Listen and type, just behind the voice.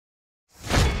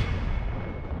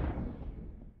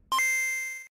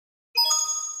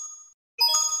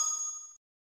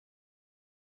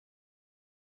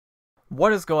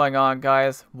What is going on,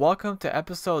 guys? Welcome to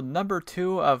episode number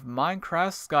 2 of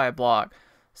Minecraft Skyblock.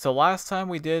 So last time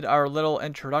we did our little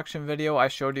introduction video, I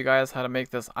showed you guys how to make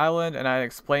this island and I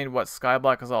explained what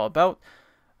Skyblock is all about.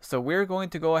 So we're going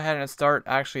to go ahead and start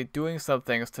actually doing some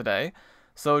things today.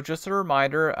 So just a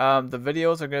reminder, the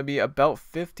videos are going to be about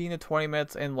 15 to 20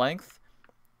 minutes in length.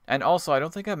 And also, I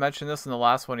don't think I mentioned this in the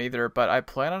last one either, but I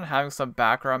plan on having some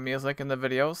background music in the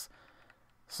videos.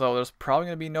 So there's probably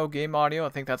going to be no game audio. I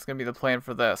think that's going to be the plan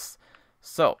for this.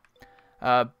 So,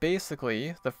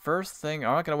 basically, the first thing,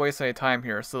 I'm not going to waste any time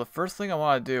here. So the first thing I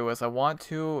want to do is I want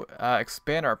to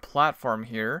expand our platform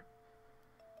here.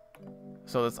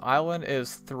 So this island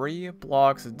is 3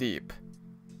 blocks deep.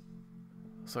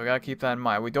 So we got to keep that in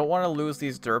mind. We don't want to lose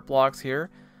these dirt blocks here.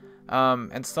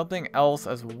 And something else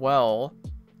as well.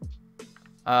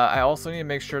 I also need to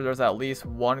make sure there's at least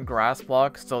 1 grass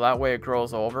block so that way it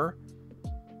grows over.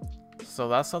 So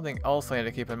that's something else I need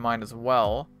to keep in mind as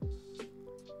well.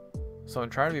 So I'm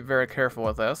trying to be very careful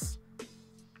with this.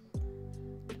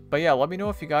 But yeah, let me know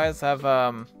if you guys have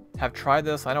tried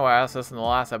this. I know I asked this in the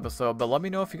last episode, but let me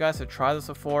know if you guys have tried this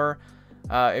before.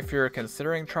 If you're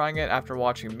considering trying it after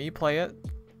watching me play it.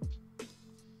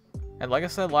 And like I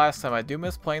said last time, I do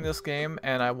miss playing this game,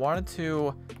 and I wanted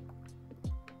to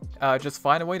just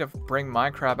find a way to bring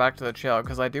Minecraft back to the channel,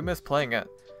 because I do miss playing it.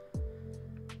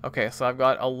 Okay, so I've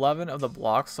got 11 of the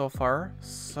blocks so far,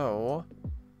 so...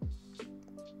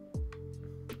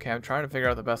 Okay, I'm trying to figure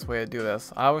out the best way to do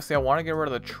this. Obviously, I want to get rid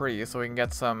of the tree so we can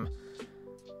get some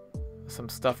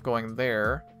stuff going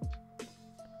there.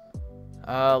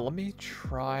 Let me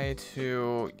try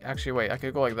to... Actually, wait, I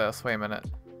could go like this. Wait a minute.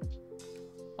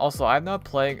 Also, I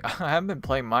haven't been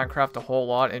playing Minecraft a whole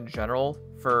lot in general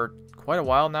for quite a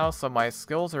while now, so my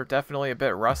skills are definitely a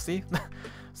bit rusty.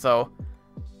 So...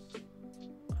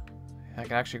 I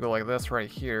can actually go like this right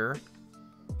here.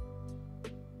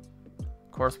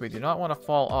 Of course, we do not want to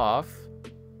fall off.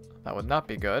 That would not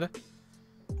be good.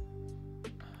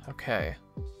 Okay.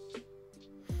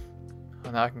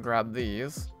 And now I can grab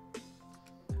these.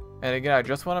 And again, I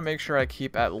just want to make sure I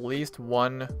keep at least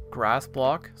 1 grass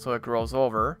block so it grows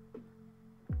over.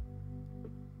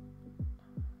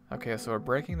 Okay, so we're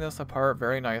breaking this apart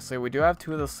very nicely. We do have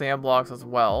 2 of the sand blocks as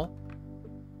well.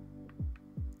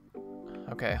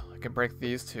 Okay, I can break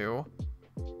these 2.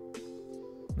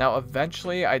 Now,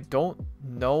 eventually, I don't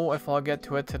know if I'll get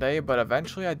to it today, but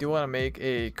eventually I do want to make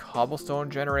a cobblestone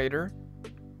generator.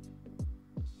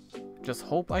 Just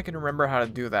hope I can remember how to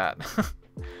do that.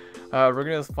 We're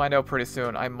going to find out pretty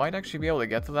soon. I might actually be able to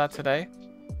get to that today.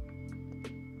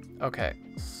 Okay,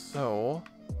 so...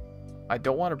 I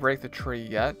don't want to break the tree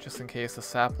yet, just in case the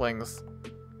saplings...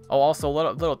 Oh, also,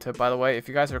 little tip, by the way. If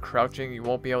you guys are crouching, you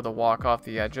won't be able to walk off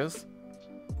the edges.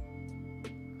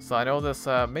 So I know this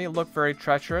may look very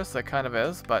treacherous, it kind of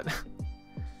is, but...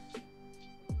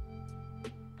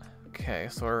 Okay,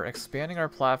 so we're expanding our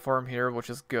platform here, which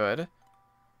is good.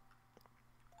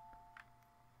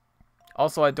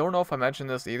 Also, I don't know if I mentioned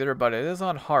this either, but it is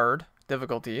on hard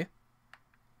difficulty.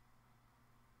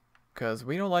 Because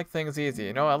we don't like things easy,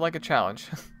 you know, I like a challenge.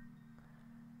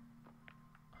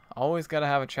 Always gotta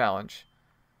have a challenge.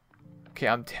 Okay,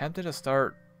 I'm tempted to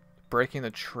start breaking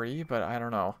the tree, but I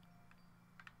don't know.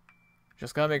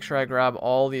 Just gotta make sure I grab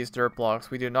all these dirt blocks.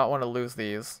 We do not want to lose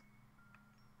these.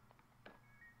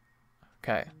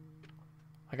 Okay.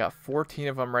 I got 14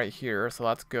 of them right here, so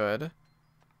that's good.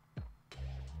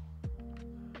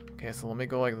 Okay, so let me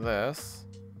go like this.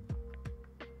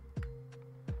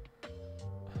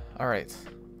 Alright.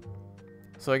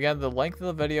 So again, the length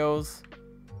of the videos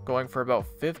going for about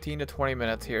 15 to 20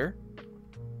 minutes here.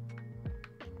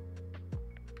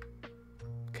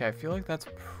 Okay, I feel like that's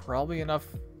probably enough.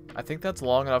 I think that's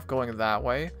long enough going that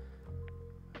way.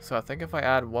 So I think if I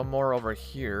add 1 more over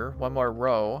here, 1 more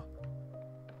row,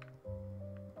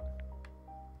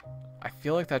 I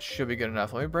feel like that should be good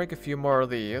enough. Let me break a few more of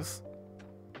these.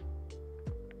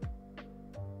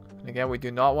 And again, we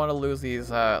do not want to lose these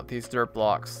dirt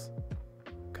blocks,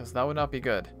 because that would not be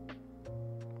good.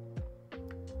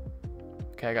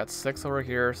 Okay, I got 6 over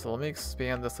here, so let me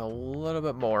expand this a little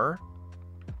bit more.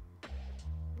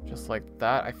 Just like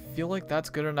that. I feel like that's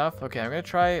good enough. Okay, I'm going to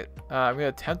try... I'm going to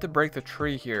attempt to break the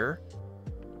tree here.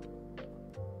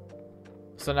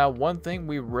 So now one thing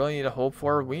we really need to hope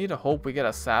for. We need to hope we get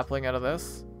a sapling out of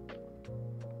this.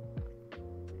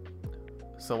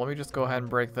 So let me just go ahead and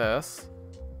break this.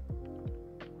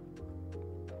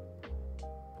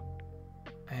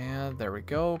 And there we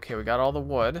go. Okay, we got all the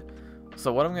wood.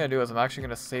 So what I'm going to do is I'm actually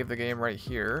going to save the game right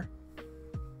here.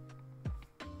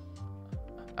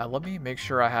 Let me make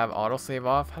sure I have autosave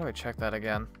off. How do I check that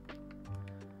again?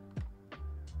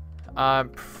 I'm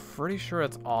pretty sure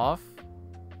it's off.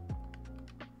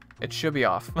 It should be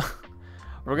off.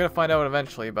 We're gonna find out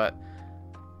eventually, but...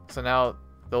 So now,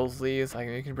 those leaves,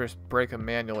 you can just break them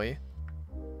manually.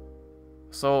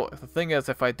 So, the thing is,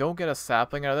 if I don't get a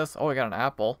sapling out of this... Oh, I got an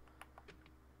apple.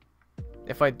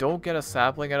 If I don't get a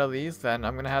sapling out of these, then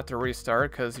I'm gonna have to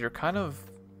restart, because you're kind of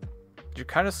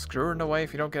screwed in a way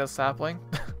if you don't get a sapling.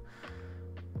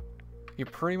 You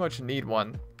pretty much need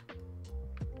one.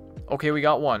 Okay, we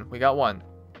got one. We got one.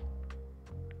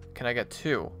 Can I get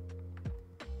two?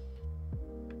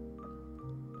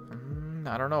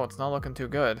 I don't know. It's not looking too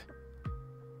good.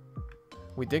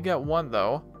 We did get one,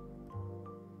 though.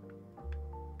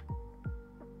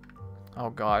 Oh,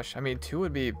 gosh. I mean, two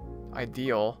would be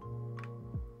ideal.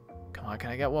 Come on, can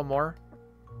I get one more?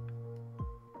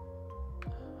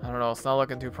 I don't know. It's not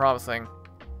looking too promising.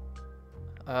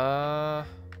 Oh,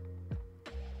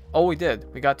 we did.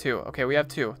 We got two. Okay, we have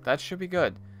two. That should be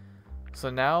good. So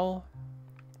now...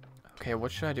 Okay,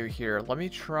 what should I do here? Let me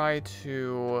try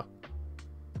to...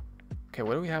 Okay,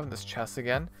 what do we have in this chest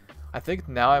again? I think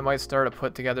now I might start to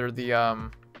put together the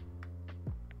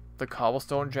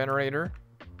cobblestone generator.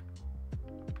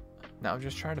 Now I'm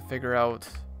just trying to figure out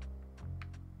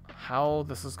how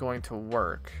this is going to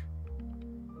work.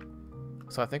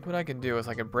 So I think what I can do is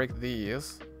I can break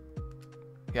these.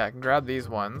 Yeah, I can grab these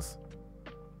ones.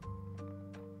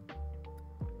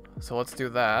 So let's do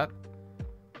that.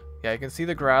 Yeah, you can see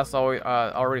the grass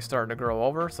already starting to grow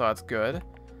over, so that's good.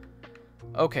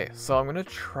 Okay, so I'm going to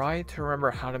try to remember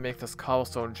how to make this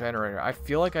cobblestone generator. I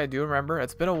feel like I do remember.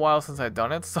 It's been a while since I've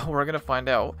done it, so we're going to find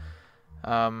out.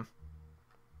 God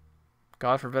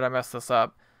forbid I mess this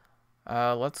up.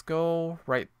 Let's go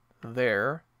right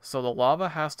there. So the lava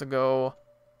has to go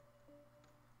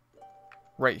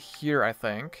right here, I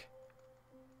think.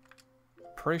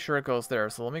 Pretty sure it goes there,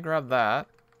 so let me grab that.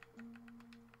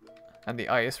 And the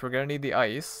ice. We're going to need the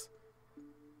ice.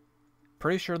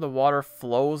 Pretty sure the water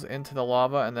flows into the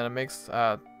lava and then it makes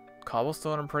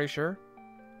cobblestone, I'm pretty sure.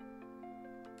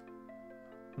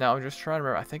 Now I'm just trying to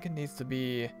remember. I think it needs to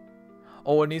be...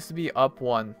 Oh, it needs to be up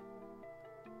one.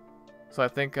 So I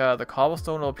think the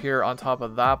cobblestone will appear on top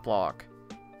of that block.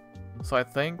 So I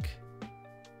think...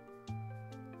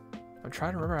 I'm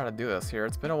trying to remember how to do this here.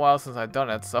 It's been a while since I've done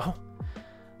it, so...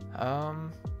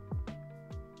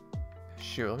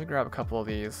 Shoot, let me grab a couple of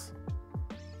these.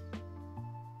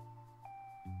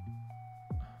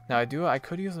 Now I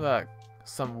could use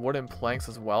some wooden planks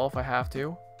as well if I have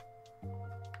to.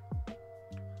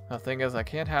 The thing is, I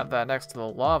can't have that next to the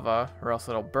lava or else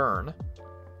it'll burn.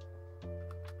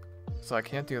 So I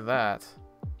can't do that.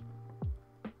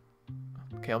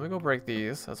 Okay, let me go break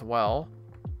these as well.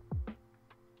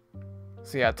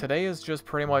 So yeah, today is just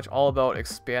pretty much all about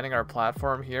expanding our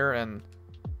platform here and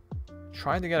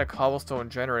trying to get a cobblestone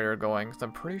generator going, because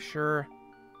I'm pretty sure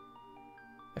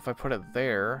if I put it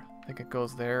there, I think it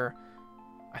goes there.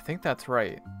 I think that's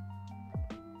right.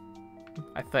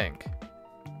 I think.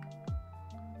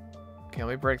 Okay,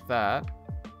 let me break that.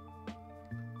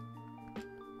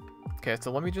 Okay,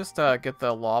 so let me just get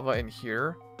the lava in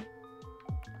here,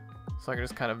 so I can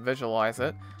just kind of visualize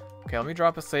it. Okay, let me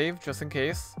drop a save just in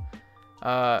case.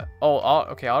 Okay,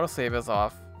 autosave is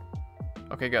off.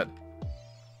 Okay, good.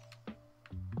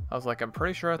 I was like, I'm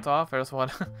pretty sure it's off. I just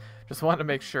wanted to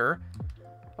make sure.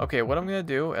 Okay, what I'm gonna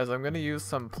do is I'm gonna use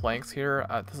some planks here.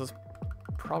 This is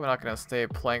probably not gonna stay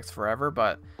planks forever,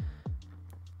 but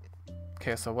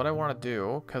okay. So what I want to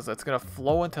do, because it's gonna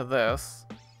flow into this,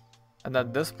 and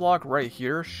then this block right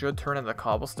here should turn into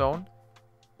cobblestone.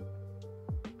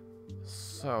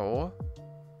 So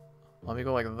let me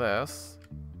go like this.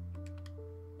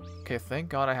 Okay, thank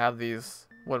God I have these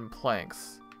wooden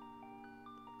planks.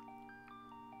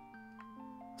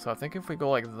 So I think if we go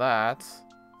like that,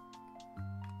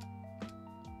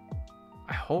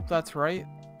 I hope that's right.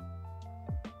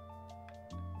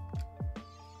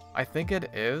 I think it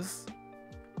is.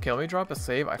 Okay, let me drop a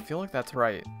save. I feel like that's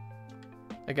right.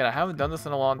 Again, I haven't done this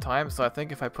in a long time, so I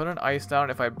think if I put an ice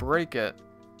down, if I break it,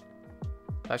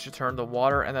 that should turn to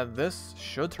water, and then this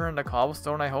should turn to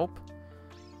cobblestone, I hope.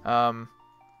 Oh,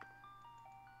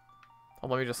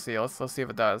 let me just see. Let's see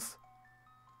if it does.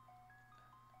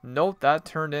 Nope, that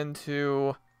turned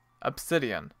into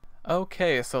obsidian.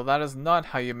 Okay, so that is not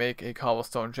how you make a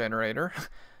cobblestone generator.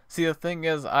 See, the thing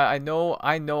is, I know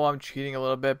I'm cheating a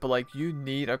little bit, but like, you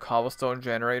need a cobblestone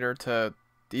generator to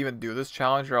even do this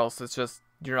challenge, or else it's just,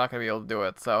 you're not gonna be able to do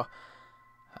it. So,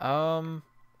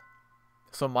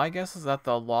 so my guess is that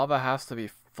the lava has to be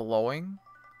flowing.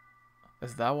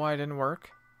 Is that why it didn't work?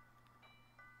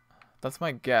 That's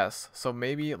my guess. So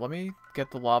maybe, let me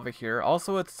get the lava here.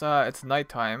 Also, it's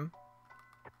nighttime.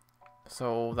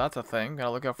 So that's a thing.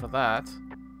 Gotta look out for that.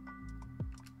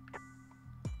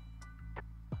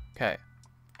 Okay.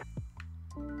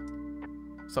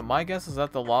 So my guess is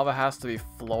that the lava has to be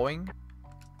flowing.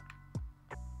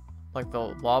 Like the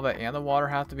lava and the water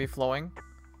have to be flowing.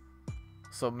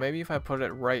 So maybe if I put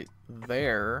it right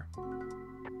there.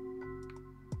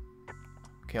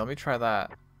 Okay, let me try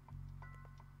that.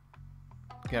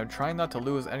 Okay, I'm trying not to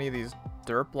lose any of these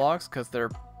dirt blocks because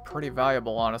they're pretty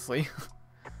valuable, honestly.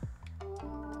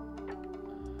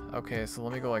 Okay, so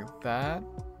let me go like that.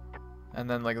 And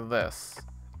then like this.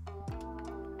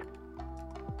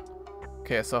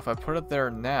 Okay, so if I put it there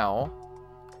now.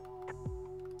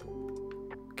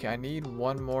 Okay, I need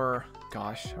one more.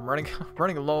 Gosh, I'm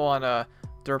running low on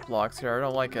dirt blocks here. I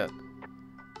don't like it.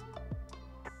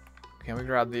 Okay, let me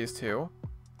grab these two.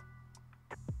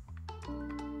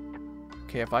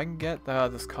 Okay, if I can get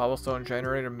this cobblestone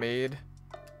generator made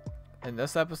in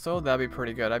this episode, that'd be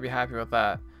pretty good. I'd be happy with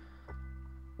that.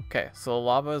 Okay, so the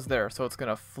lava is there, so it's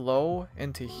gonna flow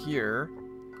into here.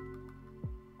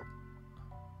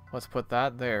 Let's put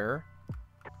that there.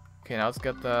 Okay, now let's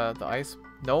get the ice.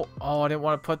 Nope. Oh, I didn't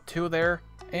want to put two there.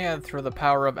 And through the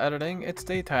power of editing, it's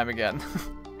daytime again.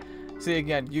 See,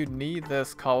 again, you need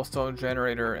this cobblestone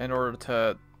generator in order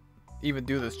to even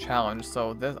do this challenge.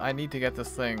 So I need to get this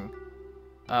thing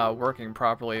working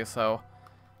properly. So,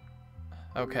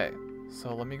 okay.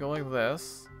 So let me go like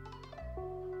this.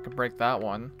 I can break that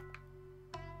one.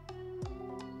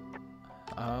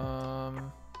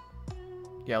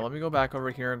 Yeah, let me go back over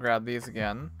here and grab these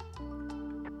again.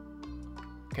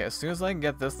 Okay, as soon as I can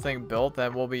get this thing built,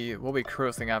 then we'll be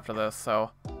cruising after this.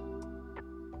 So,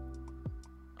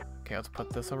 okay, let's put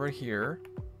this over here.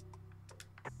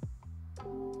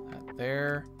 That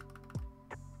there.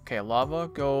 Okay, lava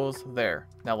goes there.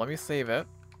 Now let me save it,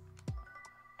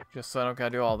 just so I don't gotta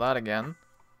do all that again.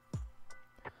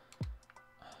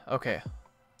 Okay.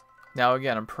 Now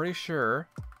again, I'm pretty sure,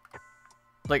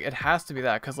 like, it has to be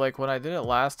that, because like when I did it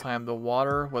last time, the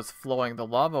water was flowing, the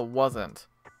lava wasn't.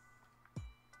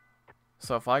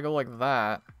 So if I go like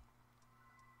that,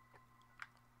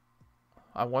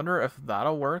 I wonder if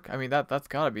that'll work. I mean, that's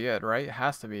gotta be it, right? It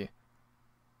has to be.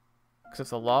 Because if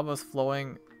the lava's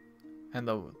flowing and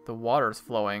the water's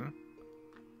flowing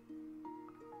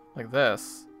like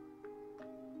this.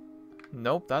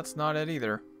 Nope, that's not it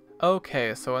either.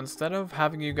 Okay, so instead of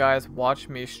having you guys watch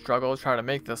me struggle try to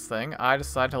make this thing, I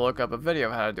decided to look up a video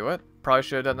of how to do it. Probably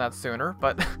should have done that sooner,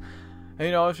 but you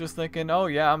know, I was just thinking, oh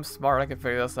yeah, I'm smart, I can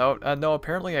figure this out. No,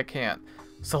 apparently I can't.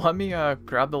 So let me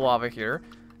grab the lava here.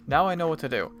 Now I know what to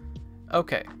do.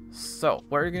 Okay, so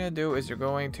what you're gonna do is you're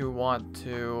going to want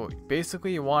to,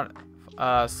 basically you want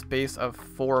a space of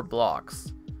 4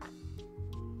 blocks.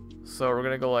 So we're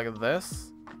gonna go like this.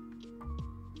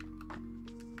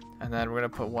 And then we're gonna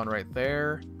put one right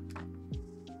there.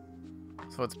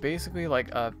 So it's basically like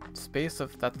a space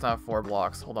of, that's not 4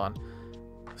 blocks, hold on.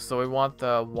 So we want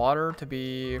the water to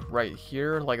be right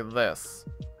here, like this.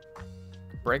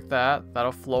 Break that,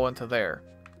 that'll flow into there.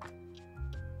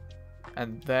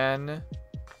 And then,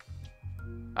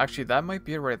 actually that might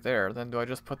be it right there. Then do I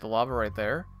just put the lava right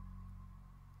there?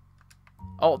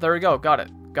 Oh, there we go, got it,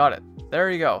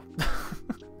 there you go.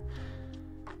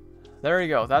 There you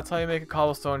go, that's how you make a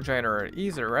cobblestone generator.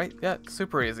 Easy, right? Yeah,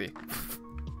 super easy.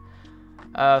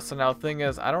 So now the thing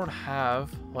is, I don't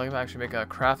have, well, I can actually make a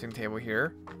crafting table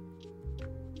here.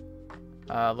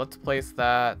 Let's place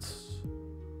that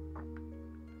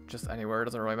just anywhere, it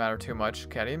doesn't really matter too much.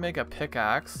 Okay, I need to make a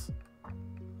pickaxe.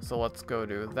 So let's go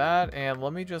do that, and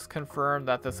let me just confirm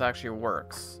that this actually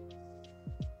works.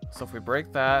 So if we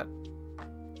break that,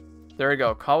 there we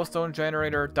go, cobblestone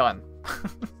generator done.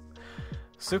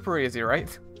 Super easy,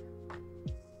 right?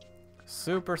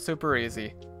 Super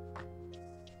easy.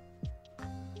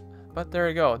 But there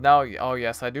you go. Now, oh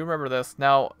yes, I do remember this.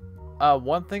 Now,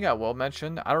 one thing I will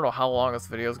mention, I don't know how long this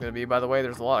video is going to be, by the way,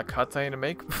 there's a lot of cuts I need to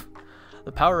make.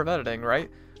 The power of editing,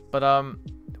 right? But,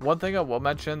 one thing I will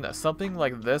mention, something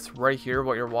like this right here,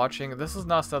 what you're watching, this is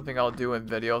not something I'll do in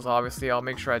videos, obviously. I'll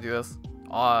make sure I do this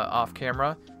off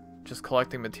camera, just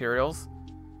collecting materials.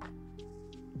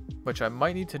 Which I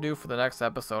might need to do for the next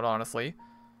episode, honestly.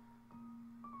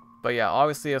 But yeah,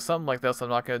 obviously, if something like this, I'm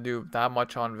not going to do that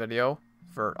much on video,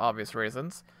 for obvious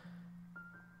reasons.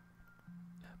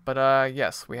 But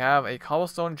yes, we have a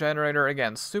cobblestone generator.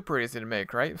 Again, super easy to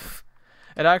make, right?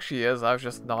 It actually is. I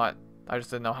just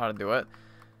didn't know how to do it.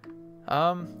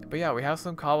 But yeah, we have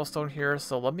some cobblestone here.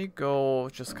 So let me go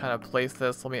just kind of place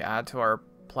this. Let me add to our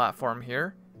platform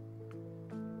here.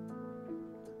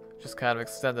 Just kind of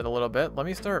extend it a little bit. Let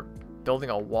me start building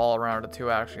a wall around it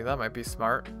too, actually. That might be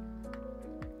smart.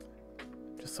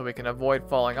 just so we can avoid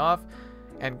falling off.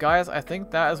 And guys, I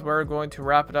think that is where we're going to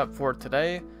wrap it up for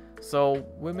today. So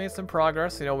we made some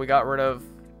progress. You know, we got rid of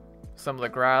some of the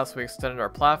grass, we extended our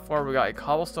platform, we got a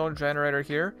cobblestone generator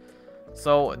here.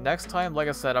 So next time, like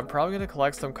I said, I'm probably going to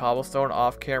collect some cobblestone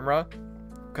off camera,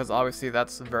 because obviously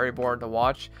that's very boring to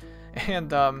watch.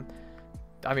 And I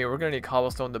mean, we're going to need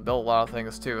cobblestone to build a lot of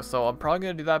things too. So I'm probably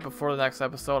going to do that before the next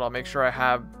episode. I'll make sure I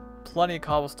have plenty of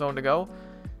cobblestone to go.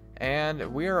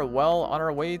 And we are well on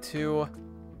our way to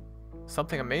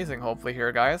something amazing, hopefully,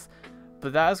 here, guys.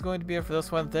 But that is going to be it for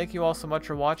this one. Thank you all so much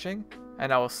for watching,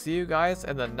 and I will see you guys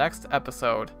in the next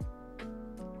episode.